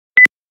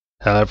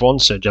Hello everyone,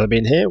 so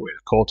Jellybean here with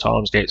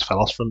CallToArms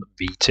GatesOfHell Ostfront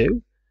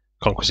V2,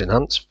 Conquest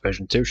Enhanced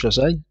version 2 should I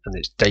say, and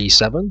it's day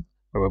 7,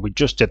 where we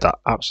just did that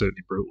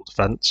absolutely brutal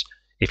defence.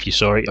 If you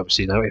saw it,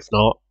 obviously you know, if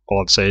not,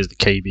 all I'd say is the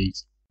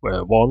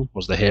KB1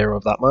 was the hero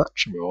of that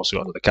match, and we also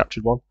got another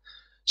captured one.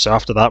 So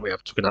after that we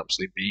have took an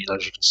absolute beating,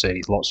 as you can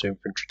see, lots of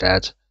infantry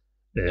dead.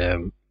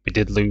 We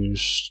did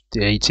lose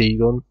the AT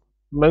gun,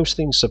 most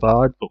things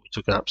survived, but we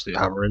took an absolute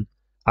hammering.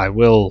 I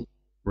will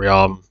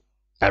rearm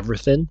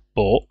everything,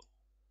 but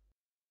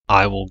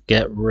I will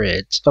get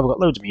rid. I've got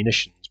loads of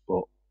munitions,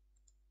 but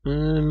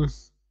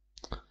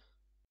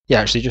yeah,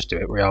 actually, just do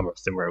it. Rearm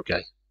everything. We're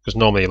okay because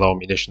normally low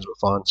munitions were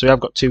fine. So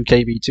I've got 2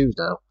 KB2s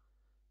now,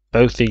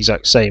 both the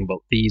exact same, but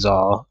these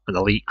are an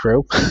elite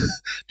crew.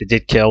 They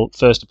did kill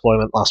first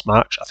deployment last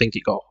match. I think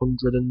it got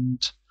 100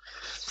 and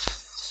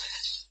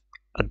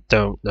I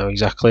don't know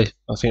exactly.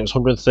 I think it was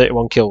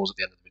 131 kills at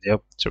the end of the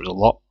video, so it was a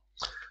lot.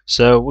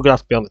 So we're gonna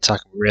have to be on the attack,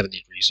 and we really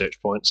need research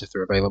points if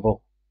they're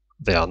available.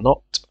 They are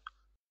not.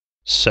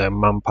 So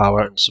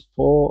manpower and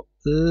support,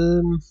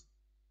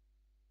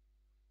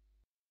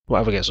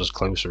 whatever gets us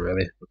closer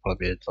really would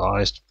probably be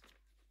advised.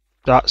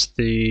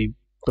 We've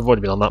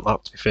already been on that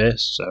map to be fair,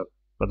 so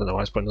I don't know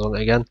why it's putting us on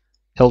it again.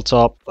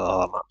 Hilltop,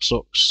 oh that map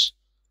sucks.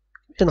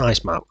 It's a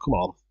nice map, come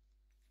on.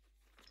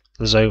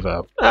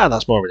 Lazovo,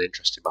 that's more of an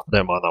interesting map, I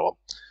don't mind that one.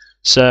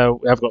 So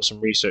we have got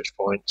some research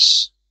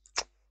points.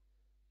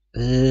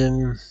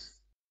 Going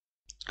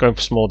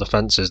for small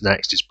defences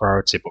next is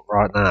priority, but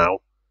right now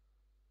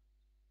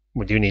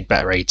we do need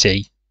better AT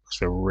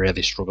because we're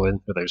really struggling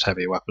with those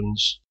heavy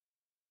weapons.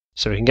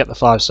 So we can get the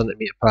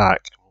 5cm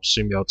pack, and we'll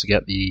soon be able to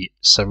get the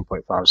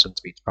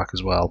 7.5cm pack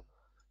as well.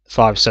 The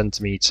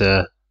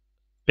 5cm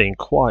being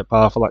quite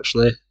powerful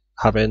actually,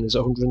 having, is it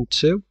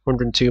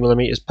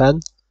 102mm pen.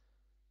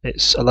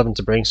 It's 11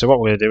 to bring, so what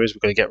we're going to do is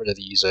we're going to get rid of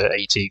these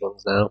AT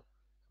guns now.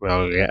 We're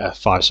going to get a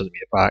 5cm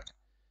pack,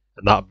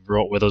 and that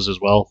brought with us as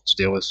well to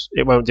deal with.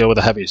 It won't deal with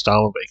the heaviest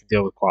armor, but it can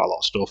deal with quite a lot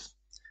of stuff.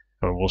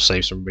 And we'll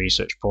save some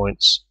research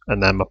points.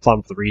 And then my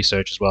plan for the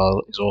research as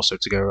well is also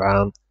to go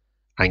around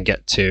and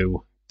get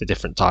to the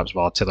different types of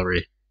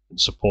artillery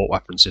and support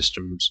weapon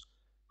systems,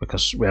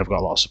 because we have got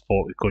a lot of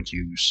support we could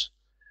use.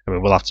 I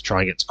mean, we'll have to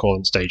try and get to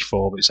calling stage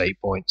 4, but it's 8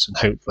 points, and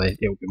hopefully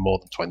it will be more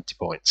than 20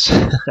 points.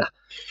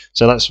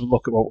 So let's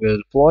look at what we're going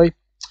to deploy.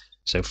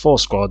 So 4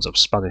 squads of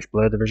Spanish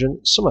Blau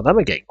Division. Some of them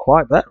are getting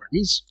quite better.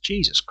 He's,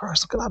 Jesus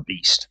Christ, look at that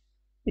beast.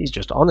 He's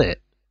just on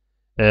it.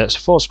 So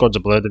 4 squads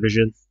of Blau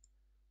Division.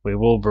 We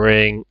will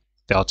bring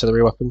the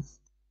artillery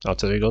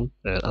gun,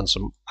 and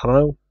some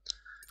ammo.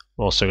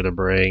 We're also going to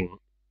bring.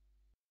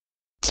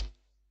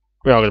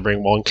 We are going to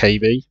bring 1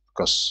 KB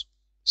because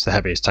it's the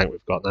heaviest tank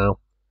we've got now.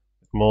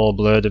 More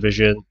Blau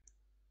Division,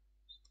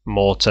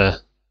 mortar,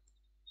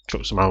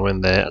 chuck some ammo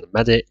in there, and a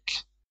medic.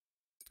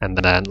 And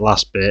then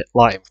last bit,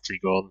 light infantry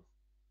gun,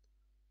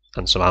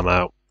 and some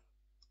ammo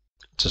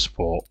to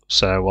support.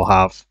 So we'll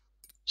have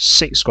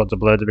 6 squads of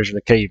Blau Division,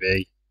 a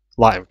KB.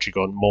 Light infantry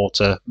gun,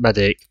 mortar,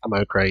 medic,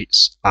 ammo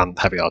crates, and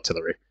heavy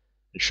artillery.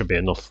 It should be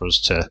enough for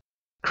us to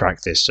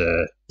crack this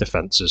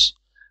defences.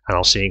 And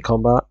I'll see you in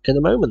combat in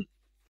a moment.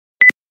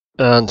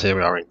 And here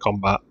we are in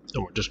combat,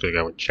 and we're just going to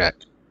go and check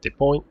the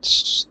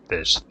points.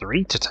 There's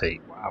 3 to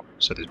take, wow.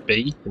 So there's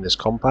B in this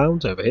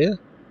compound over here.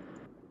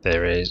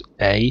 There is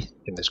A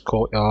in this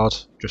courtyard,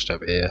 just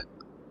over here.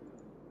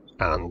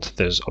 And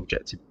there's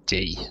objective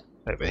D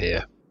over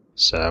here.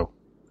 So,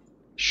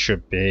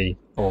 should be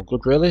all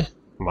good really.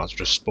 Might as well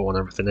just spawn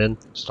everything in,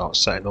 start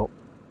setting up.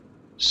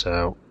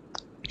 So,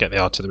 get the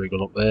artillery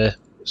gun up there,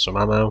 with some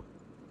ammo.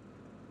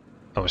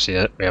 Obviously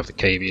we have the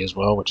KB as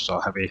well, which is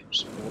our heavy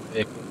support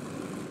vehicle.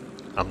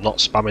 I'm not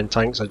spamming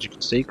tanks as you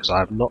can see, because I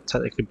have not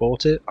technically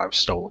bought it, I've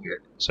stolen it,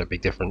 so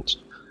big difference.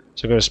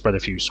 So I'm going to spread a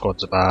few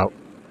squads about,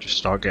 just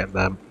start getting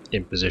them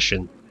in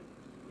position,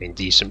 in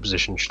decent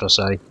position should I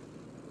say.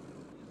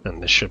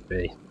 And this should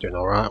be doing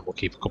alright, we'll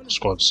keep a couple of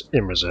squads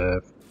in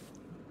reserve,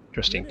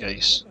 just in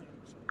case.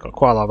 Got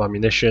quite a lot of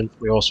ammunition.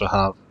 We also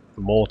have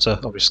the mortar,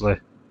 obviously,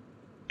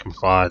 can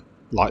provide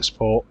light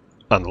support,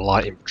 and the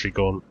light infantry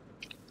gun,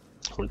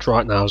 which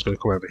right now is going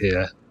to come over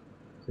here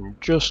and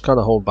just kind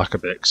of hold back a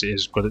bit because it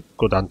is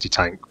good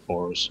anti-tank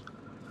for us.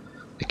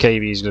 The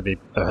KB is going to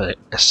be an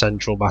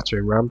essential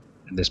battering ram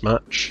in this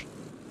match.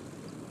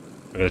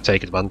 We're going to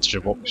take advantage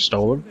of what we've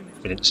stolen.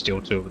 We didn't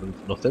steal 2 of them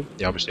for nothing.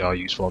 They obviously are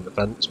useful on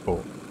defence,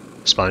 but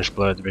the Spanish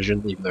Blau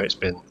Division, even though it's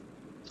been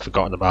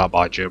forgotten about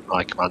by German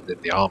High Command in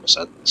the armour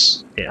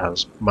sense, it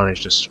has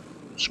managed to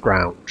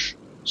scrounge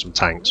some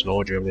tanks, and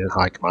all German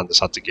High Command has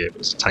had to give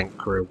is a tank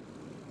crew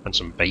and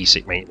some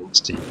basic maintenance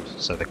teams,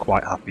 so they're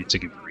quite happy to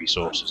give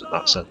resources in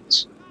that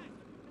sense.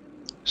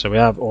 So we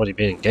have already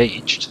been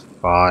engaged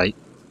by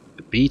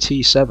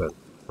BT7.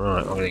 Right,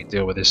 I'm going to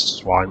deal with this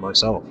swine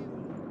myself.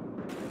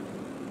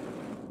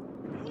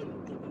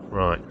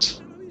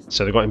 Right,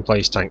 so they've got in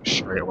place tanks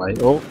straight away.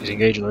 Oh, he's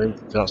engaging on him,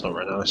 that's not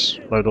very nice.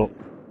 Load up.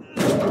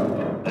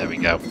 There we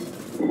go.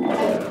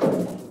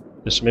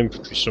 There's some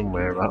infantry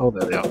somewhere, right? Oh,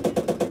 there they are.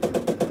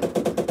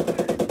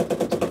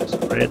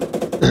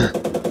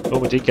 Oh,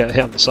 we did get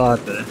hit on the side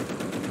there.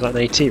 that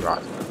an AT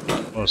rifle? I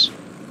think it was.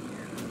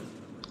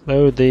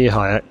 Load the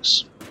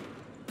Hi-X.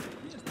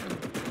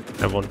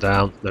 Everyone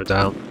down, no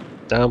down.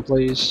 Down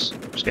please.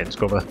 Just get into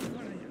cover.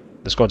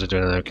 The squads are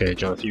doing an okay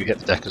job. If you hit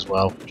the deck as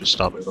well, just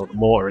start moving on. The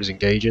mortar is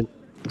engaging.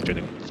 Doing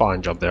a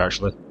fine job there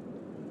actually.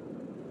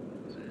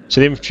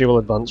 So the infantry will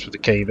advance with the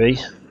KV.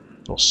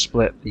 We'll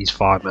split these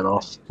 5 men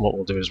off. What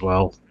we'll do as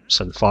well,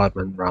 send 5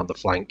 men around the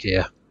flank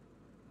here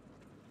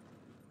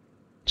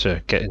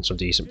to get in some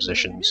decent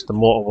positions. The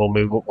mortar will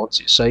move up once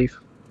it's safe.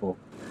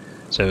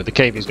 So the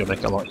KV is going to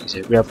make it a lot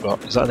easier. We have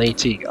got, is that an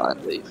AT guy I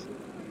believe?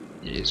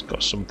 Yeah, he's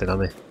got something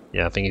on it.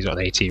 Yeah, I think he's got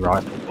an AT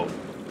rifle, but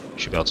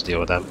should be able to deal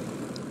with them.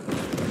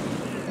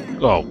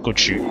 Oh, good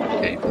shoot from the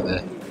KV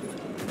there.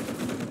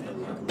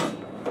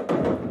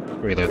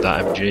 Reload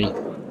that MG.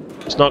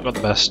 It's not got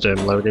the best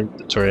loading,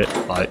 the turret,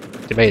 like,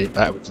 they made it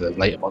better with the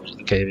later models of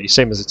the KV,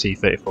 same as the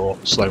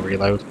T-34, slow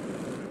reload,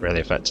 really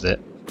affected it.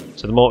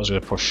 So the mortar's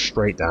going to push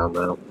straight down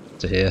now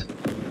to here.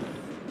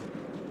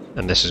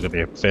 And this is going to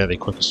be a fairly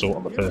quick assault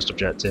on the first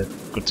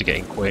objective, good to get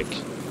in quick.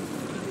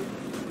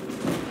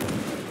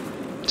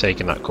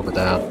 Taking that cover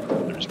down,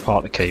 there's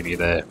part of the KV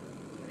there,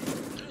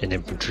 and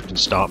infantry can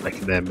start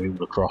making their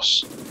move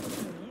across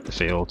the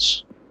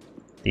fields.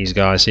 These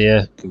guys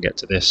here can get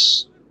to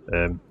this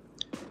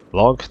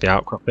log, the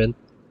outcropping,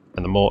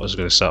 and the mortar's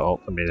going to set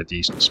up and be in a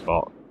decent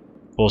spot.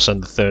 We'll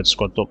send the 3rd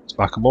squad up to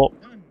back them up,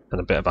 and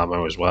a bit of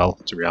ammo as well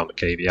to rearm the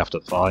KV after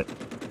the fight.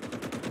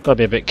 Got to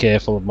be a bit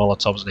careful of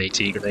Molotovs and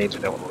AT grenades,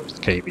 we don't want to lose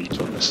the KV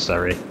to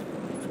unnecessary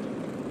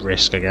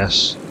risk I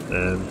guess.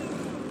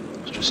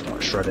 Let's just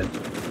start shredding.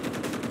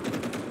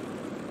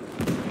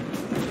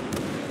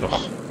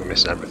 Oh, we're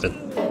missing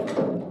everything.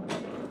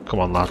 Come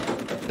on lad,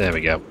 there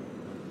we go.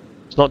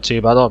 It's not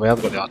too bad, oh we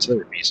haven't got the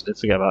artillery piece, I did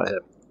forget about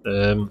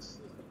him.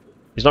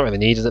 He's not really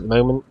needed at the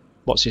moment.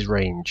 What's his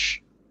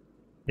range?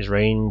 His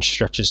range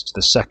stretches to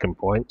the 2nd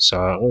point, so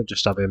I'm going to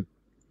just have him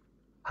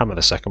hammer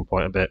the 2nd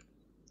point a bit.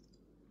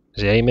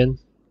 Is he aiming?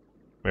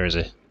 Where is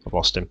he? I've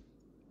lost him.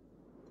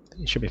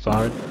 He should be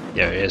firing.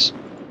 Yeah, he is.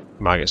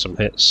 Might get some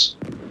hits.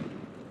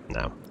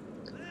 No.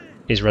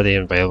 He's ready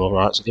and available,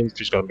 right, so the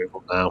infantry's got to move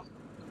up now.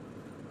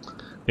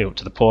 Move up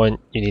to the point,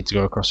 you need to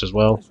go across as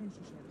well.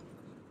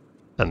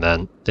 And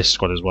then this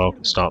squad as well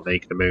can start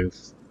making a move.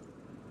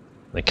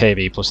 The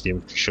KV plus the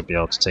infantry should be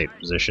able to take the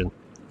position.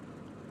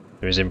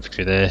 There is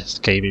infantry there, is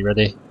the KV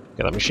ready?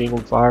 Get that machine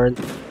gun firing.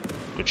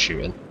 Good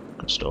shooting,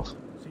 good stuff.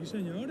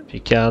 If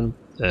you can,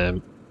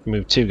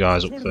 move 2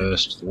 guys up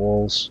first to the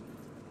walls.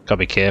 Gotta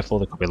be careful,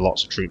 there could be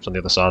lots of troops on the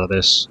other side of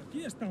this.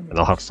 And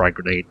they'll have frag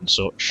grenade and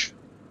such.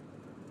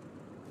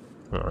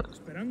 Right,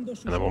 and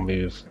then we'll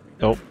move.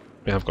 Oh,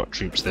 we have got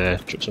troops there,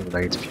 chuck some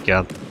grenades if you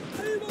can.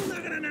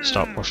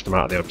 Start pushing them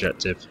out of the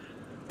objective.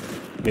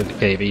 Move the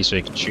KV so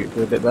you can shoot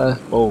through a bit there.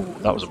 Oh,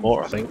 that was a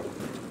mortar I think.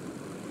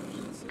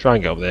 Try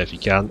and get over there if you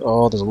can.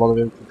 Oh, there's a lot of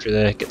infantry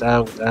there. Get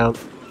down, get down.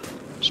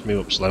 Just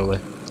move up slowly.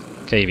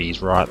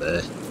 KV's right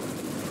there.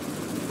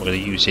 We're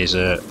going to use his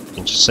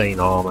insane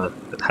armour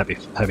and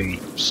heavy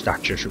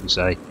stature, should we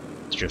say,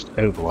 to just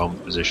overwhelm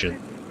the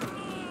position.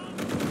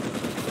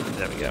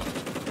 There we go.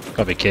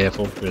 Gotta be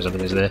careful, there's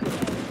enemies there.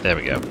 There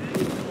we go.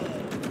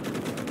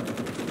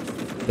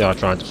 They are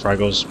trying to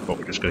frag us, but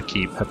we're just going to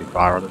keep heavy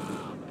fire on them.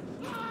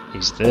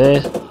 He's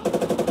there.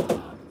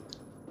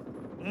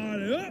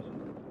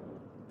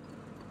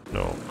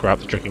 No, grab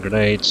the tricking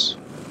grenades.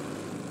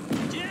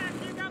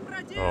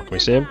 Oh, can we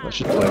see him? I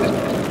should play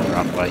this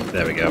crap play.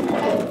 There we go.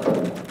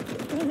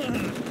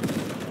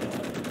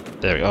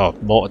 There we go. Oh,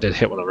 mortar did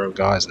hit one of our own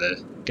guys there.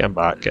 Get him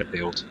back, get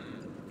peeled.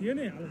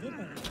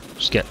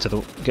 Just get to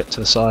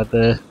the side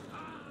there.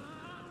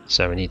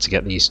 So we need to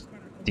get these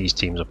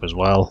teams up as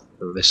well.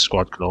 And this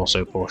squad can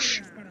also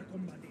push.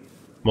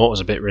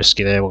 Mortar's a bit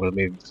risky there. We're going to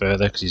move him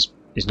further because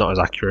he's not as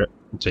accurate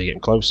until you get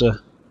him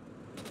closer.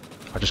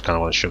 I just kind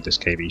of want to shove this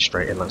KV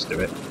straight in. Let's do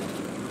it.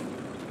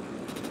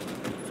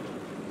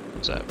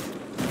 What's that?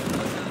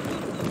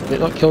 Did it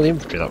not kill the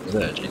infantry that was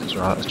there? Jesus,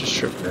 right. Let's just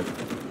shove him in.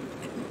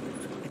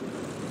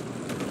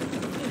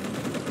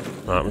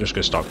 Right, I'm just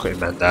going to start cutting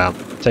men down.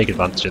 Take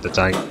advantage of the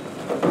tank.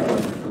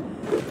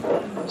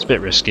 It's a bit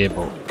risky,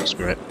 but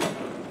screw it.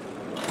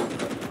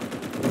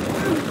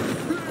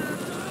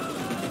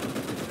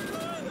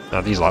 Now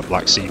these are like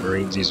Black Sea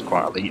Marines, these are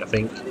quite elite I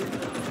think.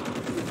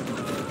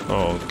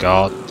 Oh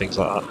god, things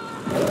like that.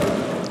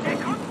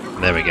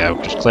 And there we go,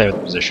 just clear the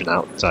position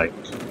out of the tank.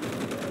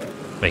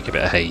 Make a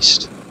bit of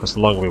haste, because the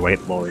longer we wait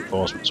the more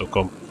reinforcements will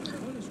come.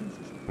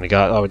 And the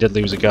guy, oh we did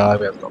lose a guy,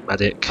 we haven't got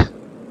medic.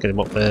 Get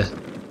him up there.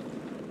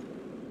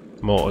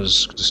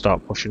 Mortar's going to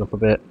start pushing up a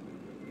bit.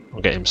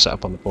 I'll get him set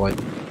up on the point.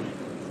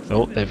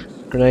 Oh, they've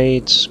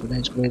grenades,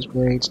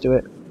 do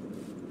it.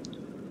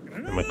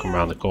 And we come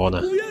around the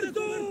corner.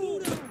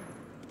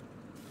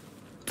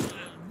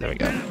 There we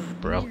go,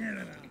 bro.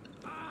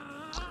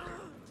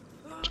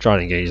 Just try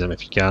and engage them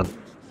if you can.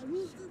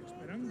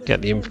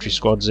 Get the infantry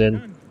squads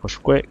in, push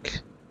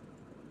quick.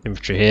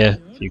 Infantry here,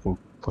 if you can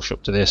push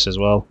up to this as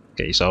well,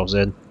 get yourselves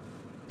in.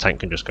 Tank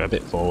can just go a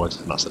bit forward,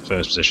 and that's the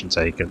first position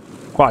taken.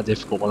 Quite a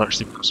difficult one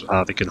actually because of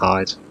how they can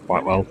hide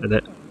quite well in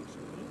it.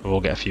 And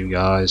we'll get a few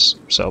guys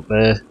set up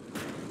there.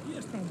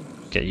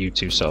 Get you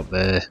two set up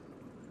there.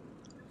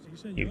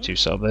 You two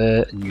set up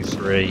there, and you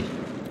three.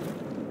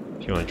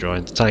 If you want to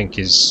join, the tank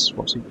is.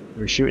 What's he? Are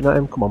we shooting at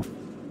him? Come on.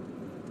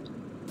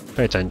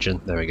 Pay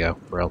attention. There we go.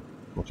 Well,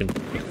 we can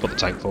put the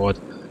tank forward,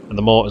 and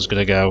the mortar's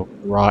going to go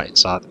right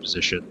inside the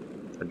position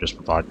and just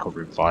provide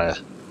covering fire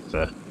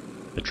for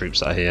the troops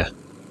that are here.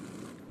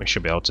 We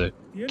should be able to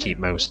keep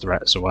most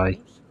threats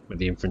away with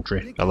the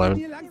infantry alone.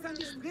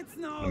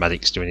 The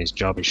medic's doing his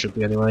job, he should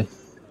be anyway.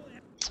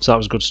 So that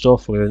was good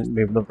stuff. We're going to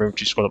move another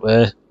infantry squad up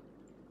there.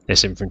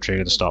 This infantry are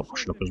going to start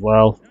pushing up as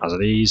well, as are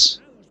these.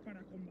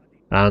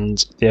 And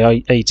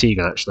the AT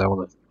gun actually I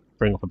want to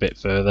bring up a bit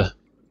further.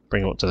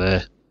 Bring up to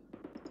there.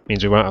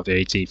 Means we won't have the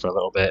AT for a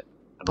little bit.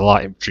 And the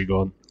light infantry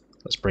gun,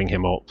 let's bring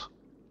him up.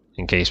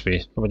 In case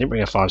we didn't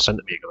bring a 5cm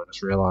gun, I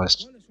just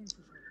realised.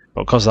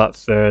 But because that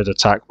third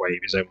attack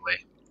wave is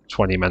only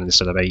 20 men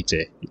instead of 80,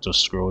 it does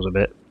screw us a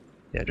bit.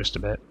 Yeah, just a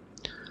bit.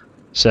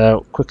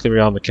 So, quickly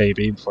rearm the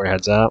KB before he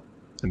heads out,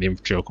 and the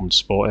infantry will come to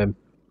support him.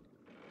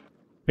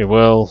 We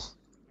will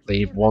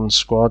leave one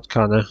squad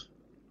kind of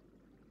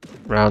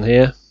around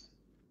here.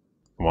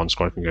 And one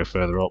squad can go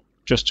further up,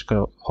 just to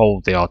kind of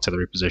hold the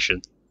artillery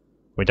position.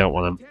 We don't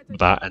want them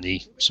without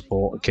any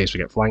support in case we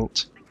get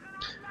flanked.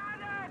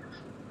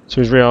 So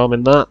he's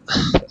rearming that.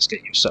 Let's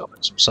get you set up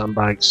in some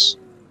sandbags.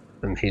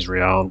 And he's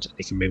rearmed,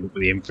 he can move up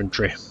with the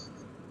infantry.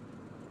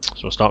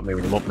 So we'll start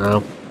moving him up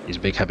now. He's a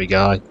big heavy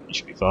guy, he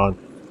should be fine.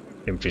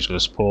 Infantry's going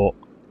to support.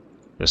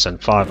 Going to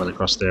send 5 men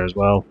across there as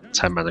well,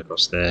 10 men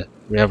across there.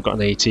 We have got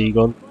an AT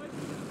gun.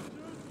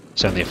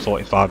 It's only a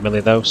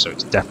 45mm though, so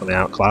it's definitely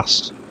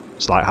outclassed.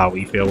 It's like how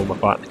we feel when we're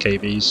fighting the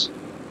KBs.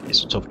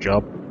 It's a tough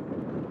job.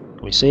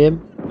 Can we see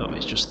him? No,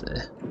 he's just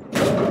there.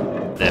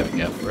 There we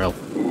go, real.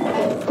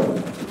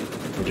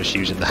 We're just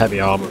using the heavy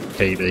armour of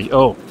the KB.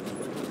 Oh!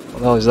 What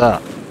the hell is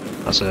that?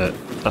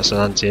 That's an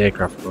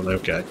anti-aircraft gun,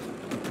 okay.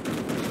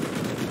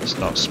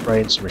 Start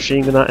spraying some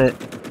machine gun at it.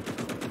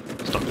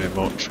 It's not doing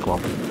much, come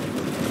on.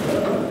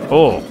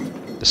 Oh!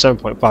 The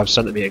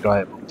 7.5cm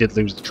guy did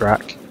lose the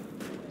track.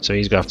 So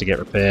he's going to have to get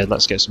repaired.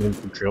 Let's get some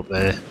infantry up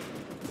there.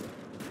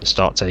 And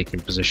start taking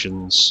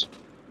positions.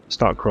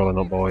 Start crawling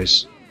up,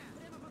 boys.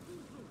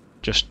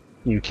 Just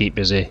you keep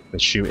busy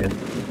with shooting.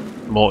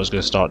 The mortar's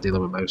going to start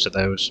dealing with most of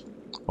those.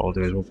 What we'll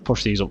do is we'll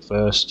push these up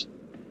first.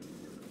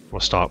 We'll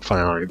start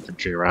planning our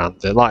infantry around.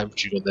 The light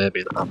infantry gun there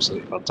being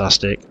absolutely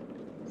fantastic.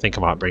 I think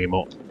I might bring him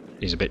up.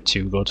 He's a bit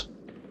too good.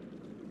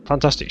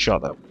 Fantastic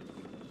shot though.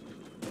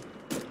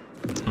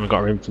 And we've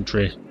got our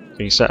infantry. Can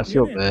you set a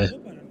few up there?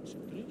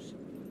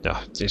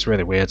 Yeah, it's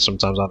really weird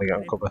sometimes how they get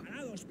on cover.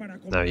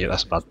 No, yeah,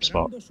 that's a bad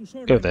spot.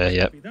 Go there,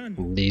 yep.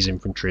 And these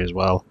infantry as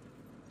well.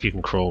 If you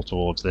can crawl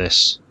towards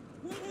this.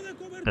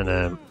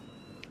 And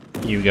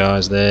you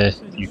guys there,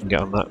 you can get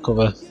on that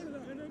cover.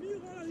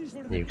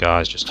 You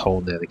guys just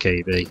hold near the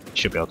KB. You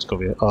should be able to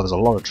cover it. Oh, there's a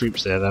lot of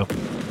troops there though.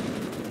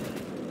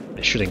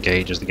 They should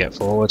engage as they get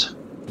forward.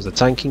 Is the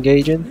tank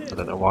engaging? I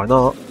don't know why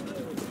not.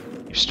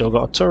 You've still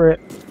got a turret.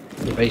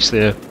 You're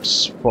basically a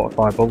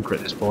fortified bunker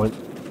at this point.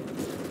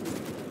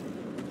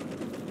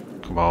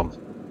 Come on.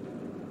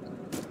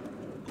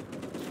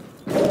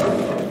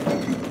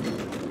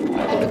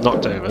 Been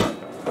knocked over.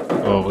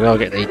 Oh, we are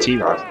getting AT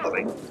rifle, I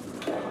think.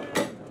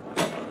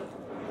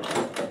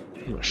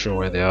 I'm not sure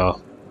where they are.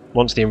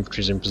 Once the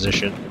infantry's in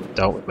position, we've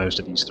dealt with most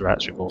of these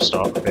threats, we will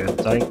start repairing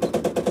the tank.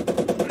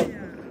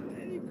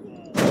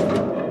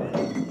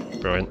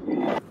 Brilliant.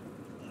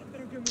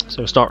 So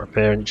we'll start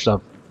repairing. It should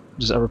have.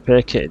 Does it have a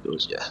repair kit? It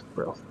does, yeah.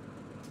 Brilliant.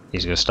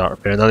 He's going to start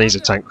repairing. And he's a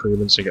tank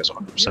crewman, so he gets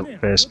 100%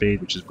 repair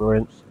speed, which is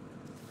brilliant.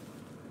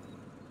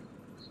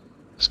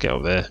 Let's get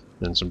up there.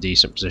 Then some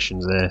decent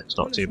positions there. It's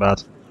not too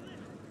bad.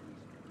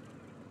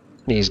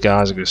 These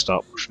guys are going to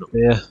start pushing up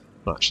here.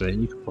 Actually,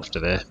 you can push to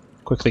there.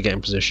 Quickly get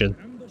in position.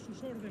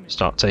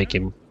 Start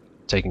taking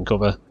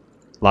cover.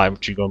 Light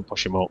infantry gun,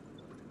 push him up.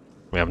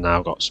 We have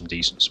now got some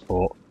decent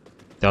support.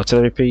 The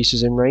artillery piece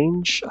is in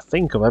range, I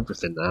think, of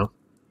everything now.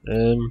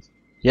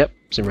 Yep,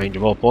 it's in range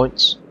of all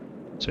points.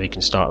 So he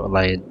can start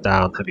laying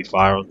down heavy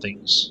fire on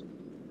things.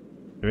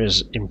 There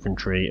is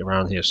infantry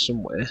around here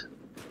somewhere.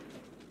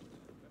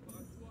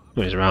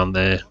 Oh, he's around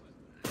there.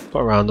 Put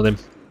a round on him.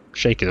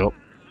 Shake it up.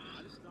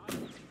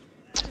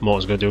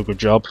 Mortar's going to do a good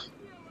job.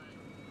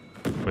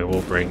 We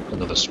will bring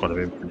another squad of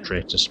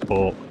infantry to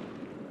support.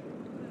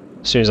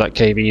 As soon as that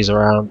KB is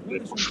around,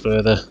 we'll push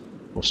further.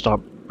 We'll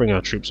start bringing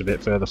our troops a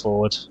bit further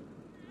forward.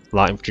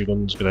 Light infantry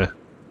gun's going to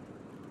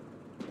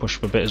push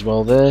up a bit as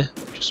well there,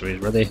 just so he's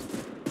ready.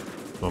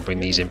 We'll bring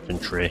these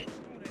infantry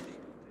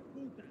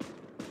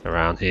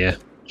around here,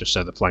 just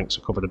so the flanks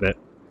are covered a bit.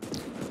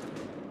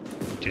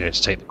 You need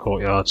to take the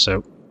courtyard,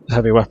 so the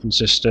heavy weapon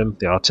system,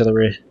 the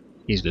artillery,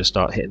 he's going to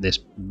start hitting this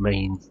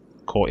main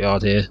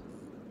courtyard here.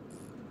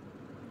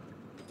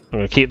 I'm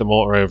going to keep the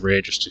mortar over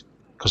here just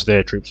because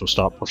their troops will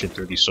start pushing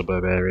through these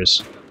suburb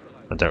areas.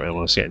 I don't really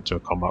want to get into a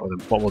combat with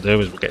them. What we'll do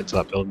is we'll get into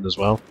that building as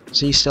well. Is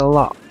he still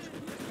alive?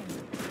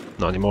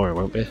 Not anymore, he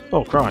won't be.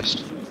 Oh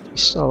Christ,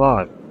 he's still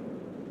alive.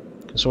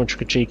 Can someone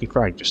chuck a cheeky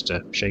frag just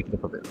to shake it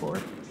up a bit for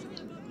him?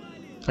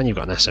 And you've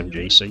got an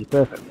SMG, so you're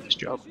perfect for this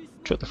job.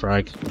 Chuck the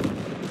frag.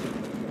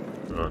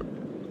 Right.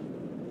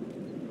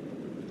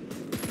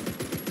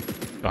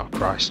 Oh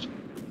Christ.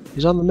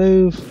 He's on the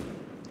move!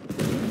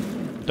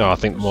 Oh, I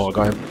think the mortar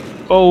got him.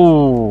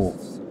 Oh!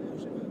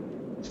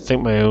 I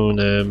think my own,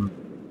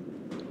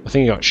 I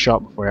think he got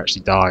shot before he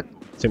actually died.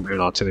 I think my own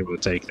artillery would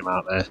have taken him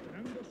out there.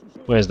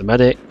 Where's the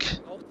medic?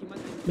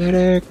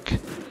 Medic!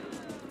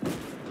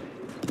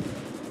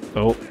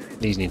 Oh,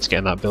 these need to get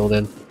in that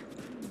building.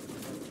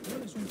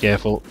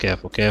 Careful,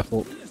 careful,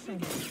 careful.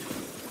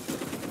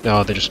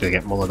 Oh, they're just going to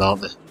get mullered,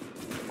 aren't they?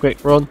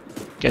 Quick, run!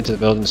 Get into the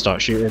building and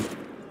start shooting.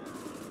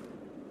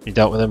 You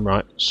dealt with him,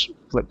 right?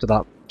 Flip to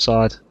that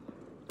side.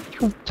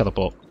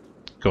 Teleport.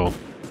 Cool.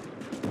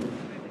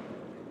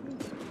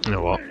 You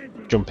know what?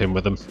 Jump in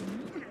with them.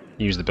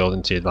 Use the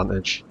building to your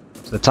advantage.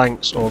 So the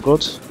tanks, all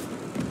good.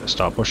 Let's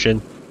start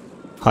pushing.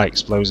 High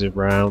explosive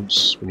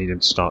rounds. We need him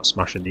to start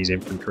smashing these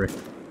infantry.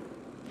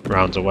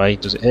 Rounds away.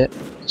 Does it hit?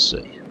 Let's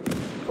see.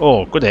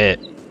 Oh, good hit.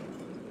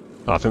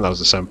 Oh, I think that was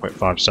the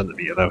 7.5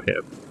 centimetre though. Hit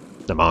him.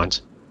 Never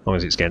mind. As long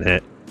as it's getting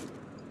hit.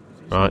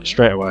 Right,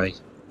 straight away.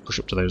 Push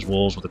up to those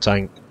walls with the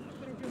tank.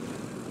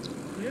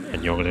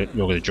 And you're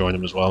gonna join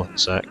them as well in a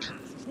sec.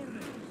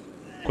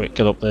 Quick,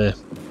 get up there.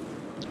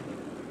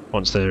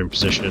 Once they're in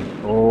position.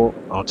 Oh,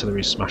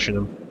 artillery's smashing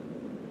them.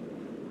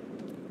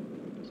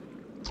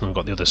 And we've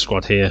got the other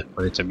squad here,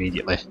 ready to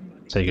immediately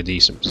take a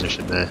decent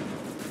position there.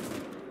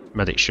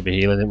 Medics should be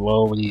healing him.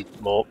 Whoa, we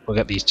need more. We'll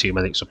get these two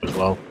medics up as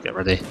well. Get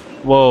ready.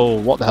 Whoa,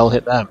 what the hell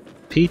hit them?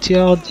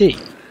 PTRD?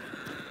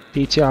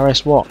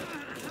 PTRS what?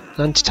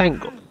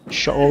 Anti-tank gun?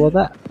 Shot all of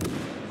that?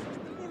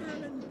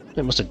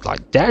 It must have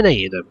like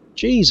detonated them.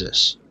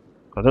 Jesus.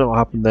 I don't know what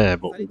happened there,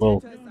 but we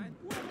will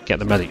get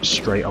the medics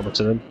straight over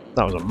to them.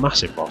 That was a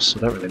massive loss. I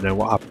don't really know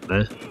what happened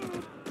there.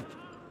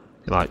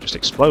 It like just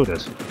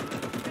exploded.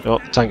 Oh,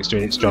 the tank's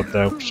doing its job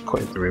though. Just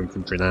cutting through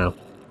infantry now.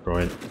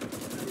 Brilliant.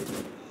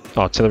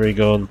 Artillery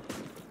gun.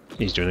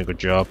 He's doing a good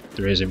job.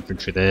 There is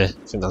infantry there.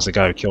 I think that's the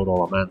guy who killed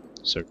all our men.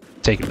 So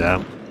take him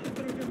down.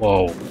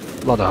 Whoa.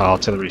 A lot of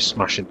artillery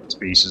smashing to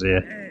pieces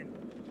here.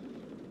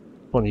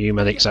 One of you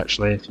medics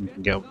actually, if you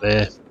can get up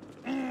there.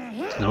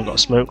 Now I've got a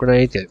smoke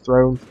grenade, get it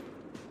thrown.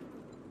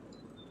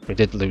 We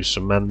did lose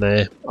some men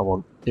there. I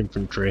want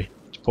infantry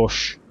to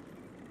push.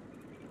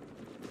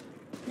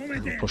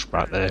 And we'll push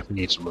back there. We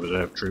need some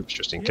reserve troops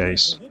just in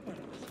case.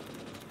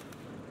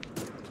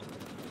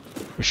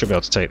 We should be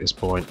able to take this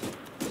point.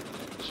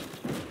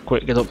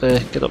 Quick, get up there,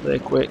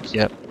 quick.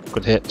 Yep,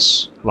 good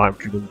hits. Light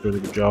infantry doing a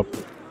good job.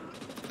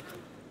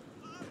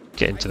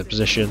 Get into the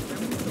position.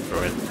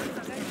 Brilliant.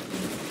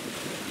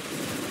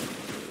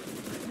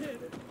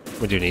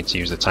 We do need to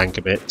use the tank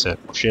a bit to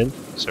push in,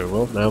 so we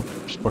will now.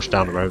 Just push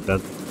down the road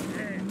then.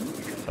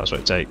 That's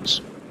what it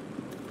takes.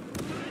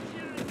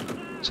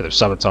 So they've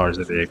sabotaged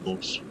the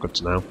vehicles. Good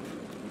to know.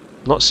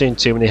 Not seeing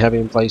too many heavy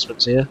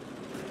emplacements here.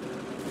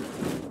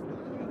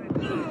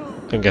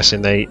 I'm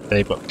guessing they've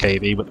got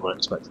KV, but they weren't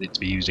expecting it to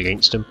be used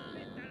against them.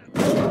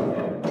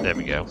 There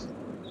we go.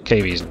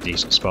 KV is in a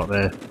decent spot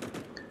there.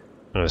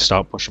 I'm going to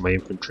start pushing my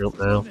infantry up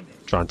now.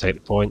 Try and take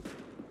the point.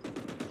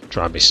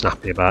 Try and be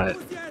snappy about it.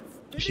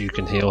 If you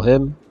can heal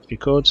him, if you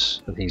could,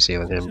 and he's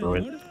healing him,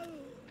 brilliant.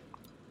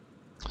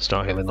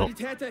 Start healing up.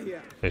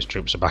 Those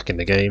troops are back in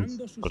the game.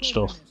 Good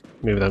stuff.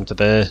 Move them to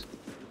there.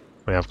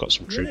 We have got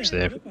some troops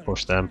there.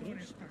 Push them.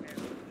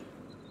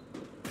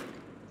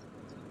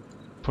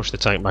 Push the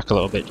tank back a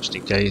little bit just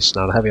in case.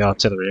 Now the heavy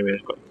artillery,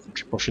 we've got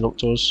infantry pushing up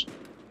to us.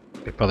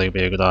 It'd probably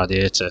be a good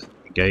idea to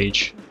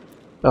engage.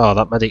 Oh,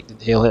 that medic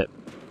didn't heal him.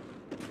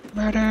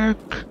 Medic!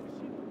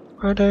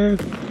 Medic!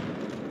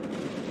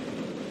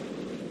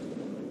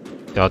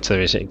 The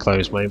artillery is hitting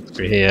close. My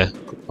infantry here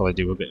could probably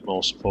do a bit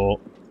more support.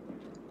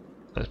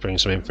 Let's bring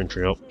some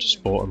infantry up to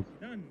support them.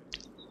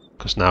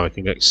 Because now we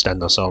can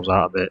extend ourselves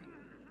out a bit.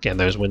 Getting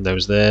those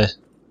windows there.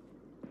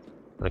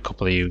 And a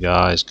couple of you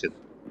guys could,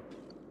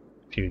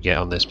 if you get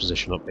on this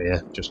position up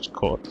here, just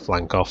cut the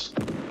flank off.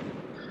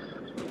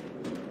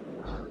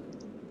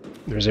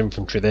 There's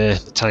infantry there.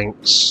 The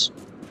tanks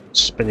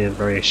spinning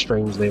very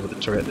strangely with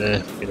the turret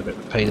there. Being a bit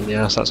of a pain in the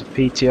ass. That's a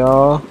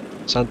PTR.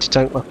 It's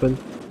anti-tank weapon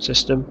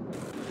system.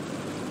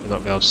 You'll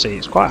not be able to see.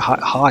 It's quite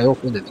high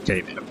up in the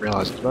cave. I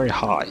realise it's very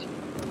high.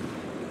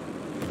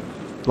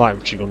 Light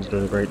infantry guns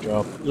doing a great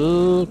job.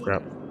 Oh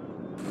crap.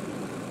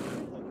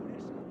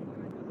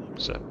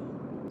 So.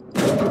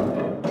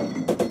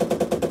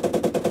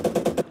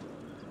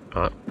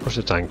 Alright, push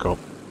the tank up.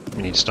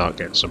 We need to start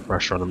getting some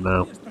pressure on them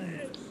now.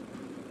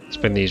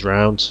 Spin these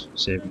round,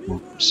 see if we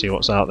can see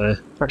what's out there.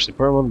 Actually,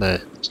 put them on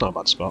there. It's not a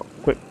bad spot.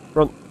 Quick,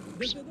 run.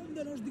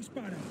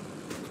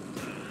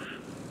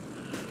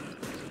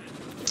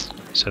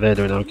 So they're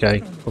doing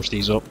okay. Push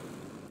these up.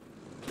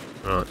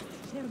 Right.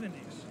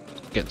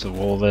 Get to the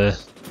wall there.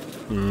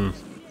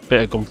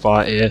 Bit of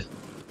gunfight here.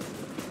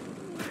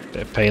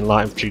 Bit of pain.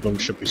 Light infantry gun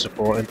should be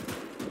supporting.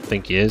 I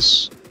think he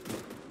is.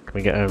 Can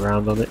we get a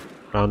round on it?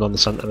 Round on the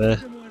centre there.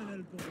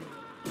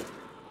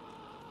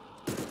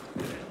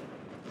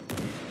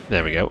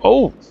 There we go.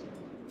 Oh!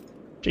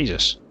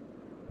 Jesus.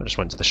 I just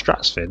went to the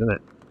stratosphere, didn't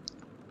it?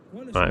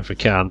 Right, if we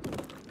can.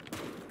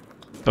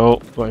 Oh,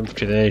 got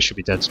infantry there, he should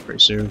be dead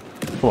pretty soon.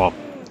 Come on.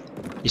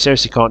 You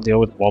seriously can't deal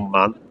with one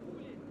man?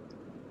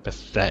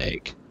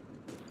 Pathetic.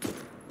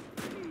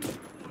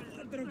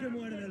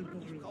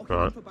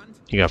 Right,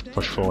 you have to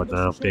push forward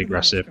now, be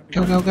aggressive.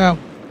 Go, go, go!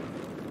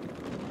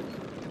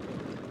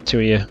 Two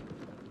of you.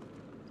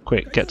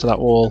 Quick, get to that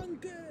wall.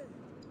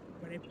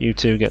 You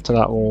two, get to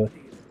that wall.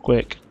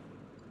 Quick.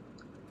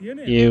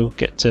 You,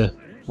 get to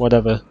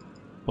whatever.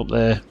 Up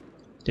there.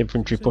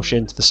 Infantry push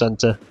into the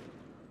centre.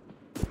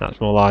 That's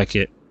more like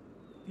it.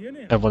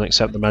 Everyone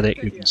except the medic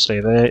who can stay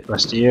there. The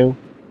rest of you.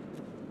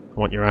 I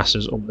want your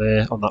asses up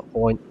there on that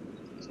point.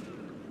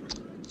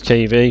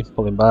 KV,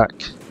 pulling back.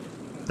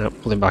 Nope,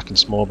 pulling back in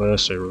small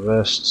bursts, so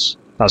reverses.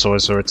 That's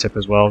always a tip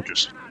as well,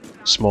 just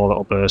small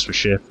little bursts with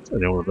shift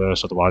and they'll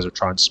reverse, otherwise they'll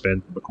try and spin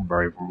and become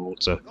very vulnerable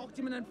to...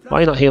 Why are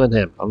you not healing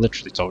him? I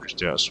literally told you to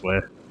do it, I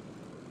swear.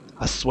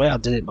 I swear I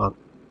did it, man.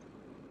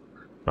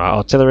 Right,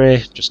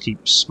 artillery, just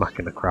keep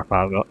smacking the crap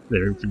out of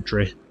their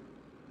infantry.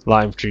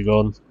 Light infantry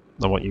gun,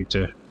 I want you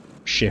to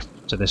shift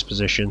to this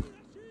position,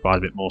 provide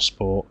a bit more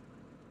support.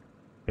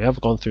 We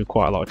have gone through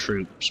quite a lot of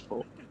troops,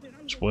 but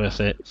it's worth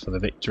it for the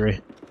victory.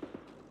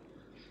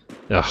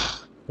 Ugh,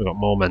 we've got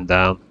more men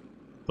down.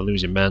 We're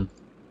losing men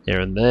here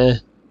and there.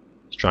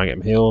 Let's try and get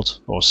them healed,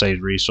 or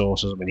save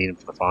resources, we need them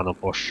for the final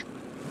push.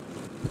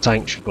 The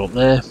tank should go up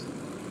there.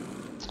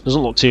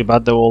 Doesn't look too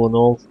bad though, all in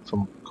all,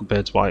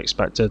 compared to what I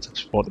expected. I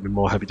thought there'd be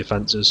more heavy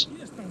defences.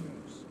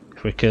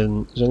 If we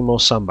can... Is there any more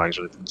sandbags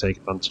or anything to take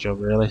advantage of,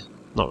 really?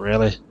 Not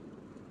really.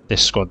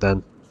 This squad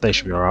then, they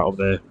should be alright up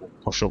there. We'll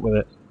push up with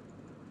it.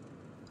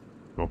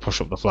 We'll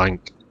push up the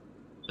flank.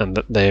 And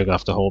they're going to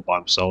have to hold by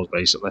themselves,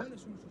 basically.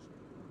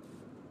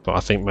 But I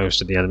think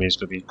most of the enemy is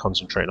going to be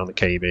concentrating on the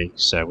KB,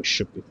 so we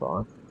should be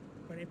fine.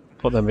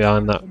 Put them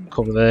behind that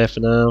cover there for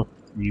now.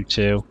 You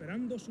two,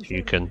 if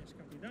you can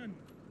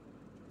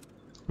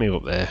move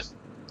up there.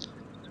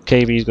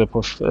 KV's going to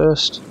push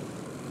first.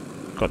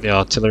 Got the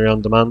artillery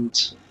on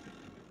demand.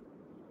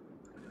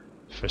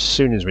 For as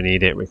soon as we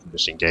need it, we can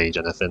just engage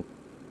anything.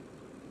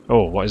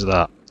 Oh, what is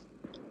that?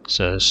 It's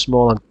a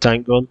small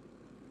anti-tank gun.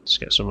 Let's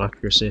get some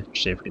accuracy,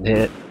 see if we can hit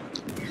it.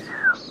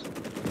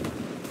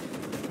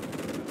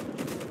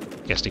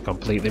 Guess he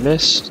completely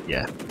missed.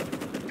 Yeah.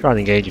 Try and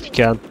engage if you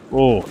can.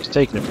 Oh, he's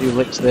taking a few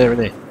licks there,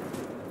 isn't he?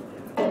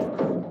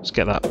 Let's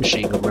get that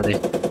machine gun ready.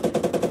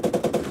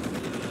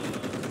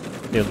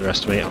 They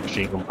underestimate our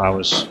machine gun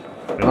powers.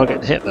 We are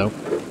getting hit though.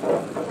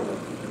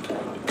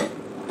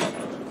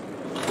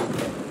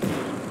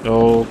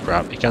 Oh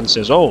crap, he can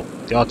say, oh,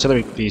 the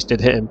artillery piece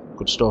did hit him.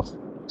 Good stuff.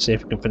 See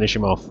if we can finish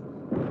him off.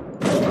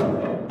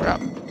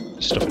 Crap,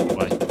 there's stuff in the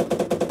way.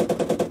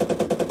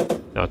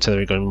 The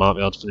artillery gun might be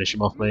able to finish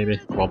him off maybe.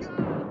 Come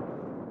on.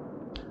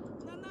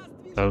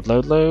 Load,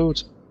 load,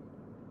 load.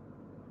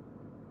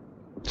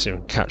 See if we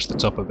can catch the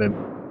top of him.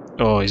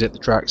 Oh, he's hit the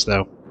tracks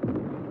though.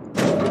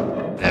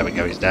 There we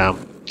go, he's down.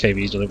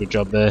 KV's done a good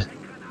job there.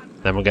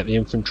 Then we'll get the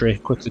infantry,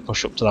 quickly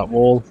push up to that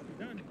wall.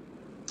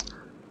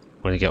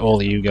 We're going to get all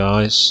of you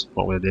guys.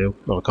 What we'll do,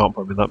 well, we can't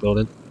put them in that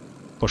building.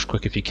 Push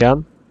quick if you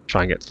can.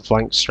 Try and get to the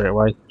flanks straight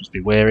away. Just be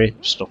wary,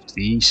 stuff to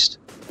the east.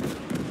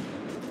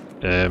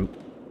 We've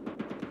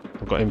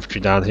got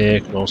infantry down here,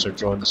 can also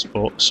join the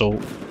support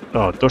assault.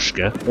 Oh,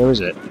 Dushka, where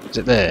is it? Is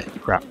it there?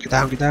 Crap, get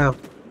down, get down.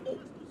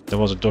 There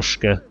was a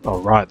Dushka, oh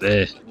right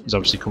there. He's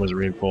obviously come as a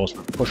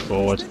reinforcement. Push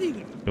forward.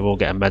 We will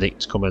get a medic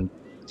to come and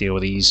deal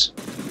with these.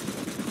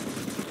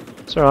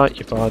 It's alright,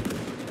 you're fine.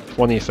 If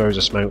one of you throws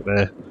a smoke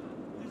there,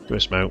 do a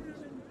smoke.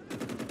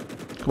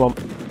 Come on.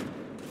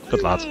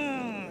 Good lad.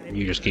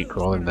 You just keep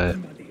crawling there.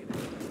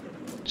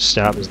 Just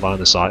stay out of his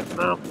line of sight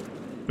for now.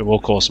 We will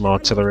call some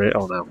artillery.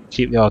 Oh no.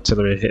 Keep the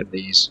artillery hitting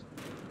these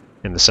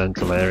in the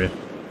central area.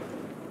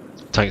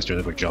 Tank's doing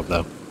a good job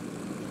though.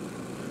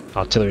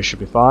 Artillery should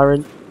be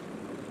firing.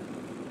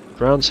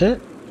 Rounds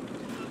hit?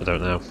 I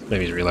don't know.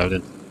 Maybe he's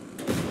reloading.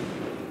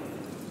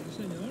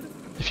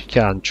 If you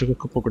can, chuck a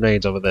couple of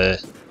grenades over there.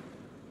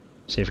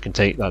 See if we can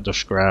take that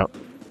Dushka out.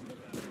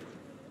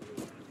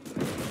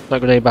 That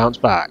grenade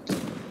bounced back.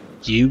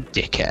 You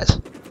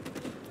dickhead.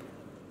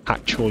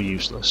 Actual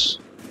useless.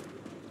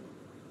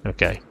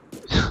 Okay.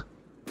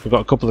 We've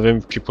got a couple of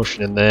infantry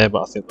pushing in there,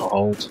 but I think they'll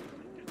hold.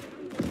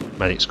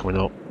 Medic's coming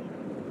up.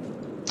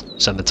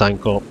 Send the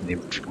tank up and the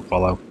infantry can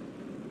follow.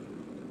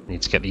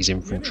 Need to get these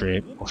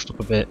infantry pushed up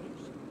a bit.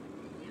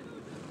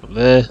 Up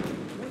there.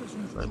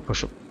 And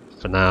push up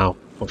for now.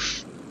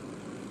 Push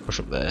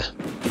up there.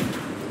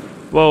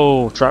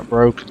 Whoa, track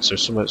broken, so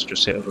something's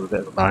just hit us with a bit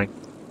of a bang.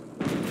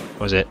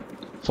 What is it?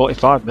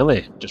 45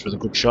 milli, just with a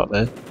good shot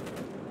there.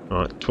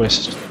 Alright,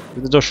 twist.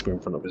 With the Dushka in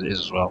front of us, it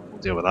is as well.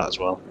 We'll deal with that as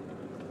well.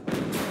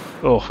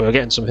 Oh, we're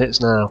getting some hits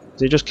now.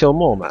 Did he just kill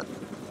more, man?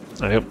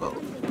 I hope not.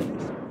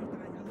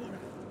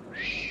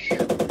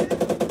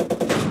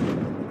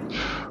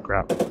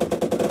 Crap.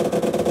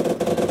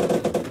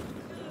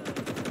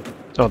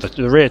 Oh,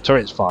 the rear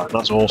turret's firing,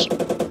 that's awesome.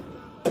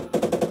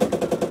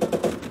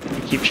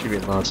 You keep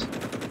shooting, lads.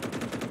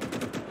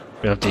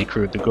 We have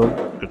decrewed the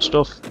gun. Good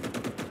stuff.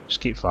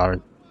 Just keep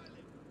firing.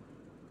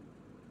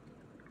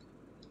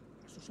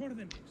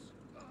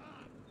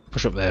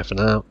 Push up there for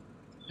now.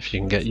 If you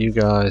can get you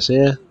guys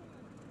here.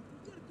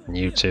 And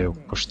you two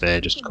push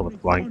there just to cover the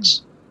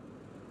flanks.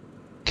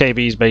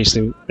 KB's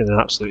basically been an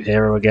absolute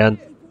hero again.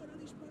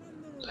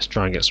 Let's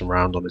try and get some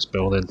round on this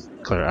building.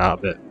 Clear it out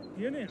a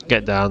bit.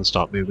 Get down,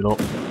 start moving up.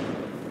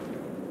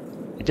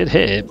 He did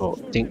hit it,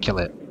 but didn't kill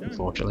it,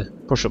 unfortunately.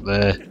 Push up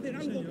there.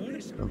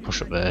 And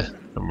push up there.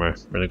 And we're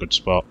in a good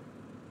spot.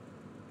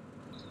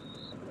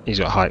 He's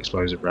got high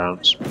explosive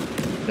rounds.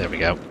 There we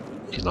go.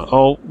 He's like,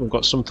 oh, we've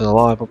got something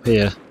alive up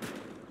here.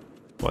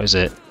 What is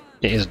it?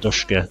 It is a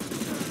Dushka.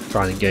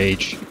 Try and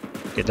engage.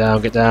 Get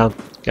down, get down.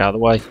 Get out of the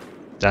way.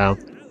 Down.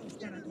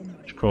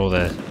 Just crawl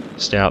there.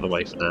 Stay out of the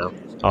way for now.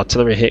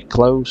 Artillery hit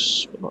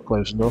close, but not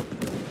close enough.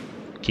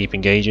 Keep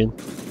engaging.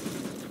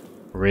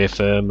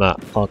 Reaffirm that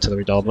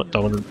artillery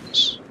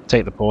dominance.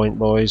 Take the point,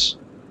 boys.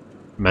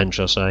 Men,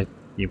 shall I say.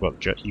 You've got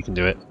the you can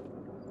do it.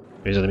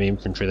 There's enemy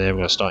infantry there. We're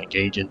going to start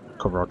engaging.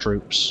 Cover our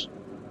troops.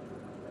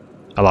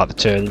 I like the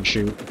turn and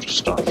shoot. Just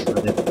start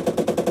shredding.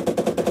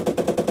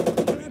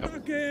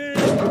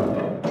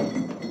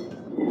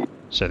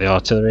 So the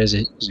artillery, is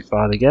he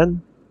fired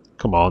again?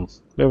 Come on.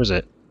 Where was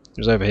it? It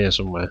was over here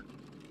somewhere.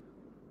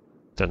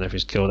 Don't know if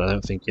he's killed it. I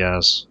don't think he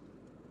has.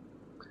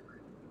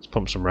 Let's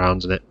pump some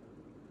rounds in it.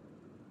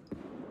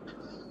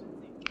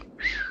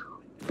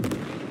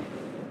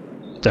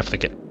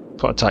 Definitely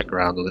put a tack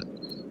round on it.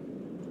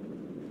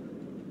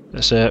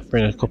 Let's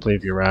bring a couple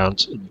of you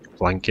around and you can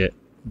flank it,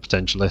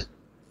 potentially.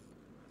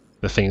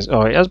 The thing's...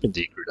 oh, it has been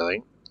decrewed, I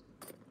think.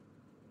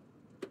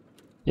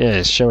 Yeah,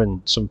 it's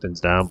showing something's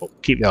down, but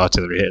keep the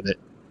artillery hitting it.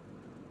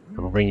 And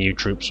we'll bring you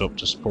troops up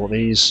to support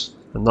these.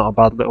 And not a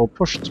bad little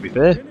push, to be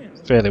fair.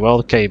 Fairly well,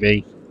 the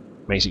KB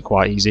makes it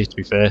quite easy, to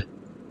be fair.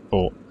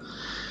 But,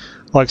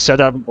 like I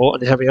said, I haven't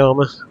bought any heavy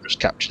armour. I've just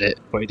captured it,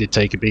 but he did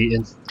take a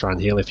beating. Try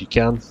and heal if you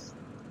can.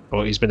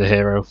 But he's been a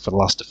hero for the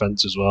last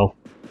defence as well.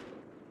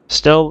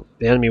 Still,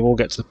 the enemy will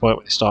get to the point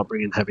where they start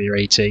bringing heavier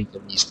AT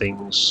and these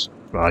things.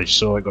 Well, as you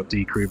saw, it got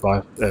decrewed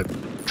by,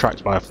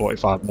 tracked by a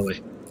 45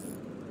 milli.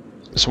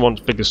 So once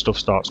bigger stuff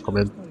starts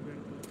coming.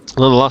 And then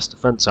the last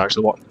defence, I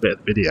actually watched a bit of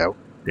the video.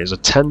 There's a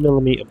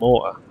 10mm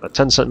mortar, a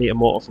 10cm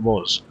mortar from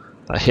us,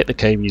 that hit the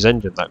KB's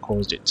engine that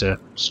caused it to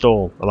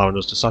stall, allowing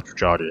us to satchel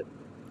charge it.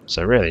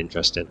 So really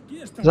interesting.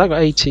 Has that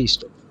got AT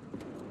stuff?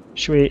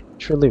 Should we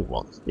loot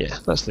one? Yeah,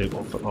 let's loot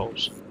one for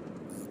those.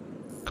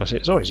 Because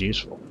it's always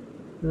useful.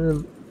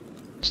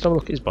 Just have a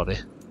look at his body.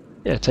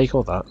 Yeah, take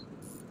all that.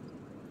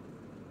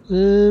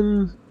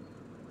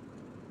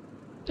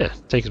 Yeah,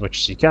 take as much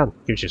as you can.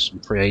 Gives you some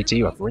free AT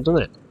weaponry,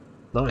 doesn't it?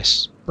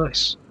 Nice,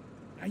 nice.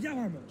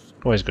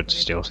 Always good to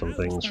steal some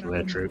things from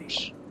their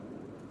troops.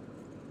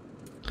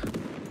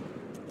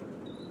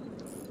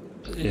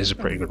 It is a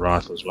pretty good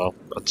rifle as well.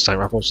 Anti-tank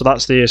rifle. So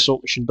that's the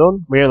assault mission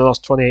done. We only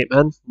lost 28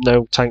 men.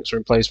 No tanks or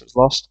emplacements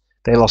lost.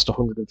 They lost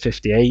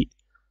 158.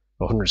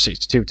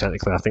 162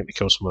 technically. I think they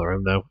killed some of their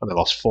own though. And they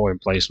lost 4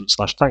 emplacements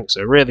 / tanks.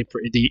 So really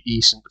pretty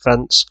decent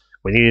defence.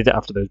 We needed it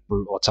after those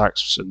brutal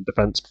attacks and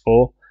defence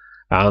before.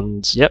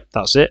 And yep,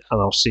 that's it. And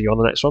I'll see you on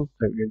the next one.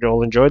 Hope you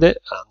all enjoyed it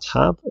and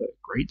have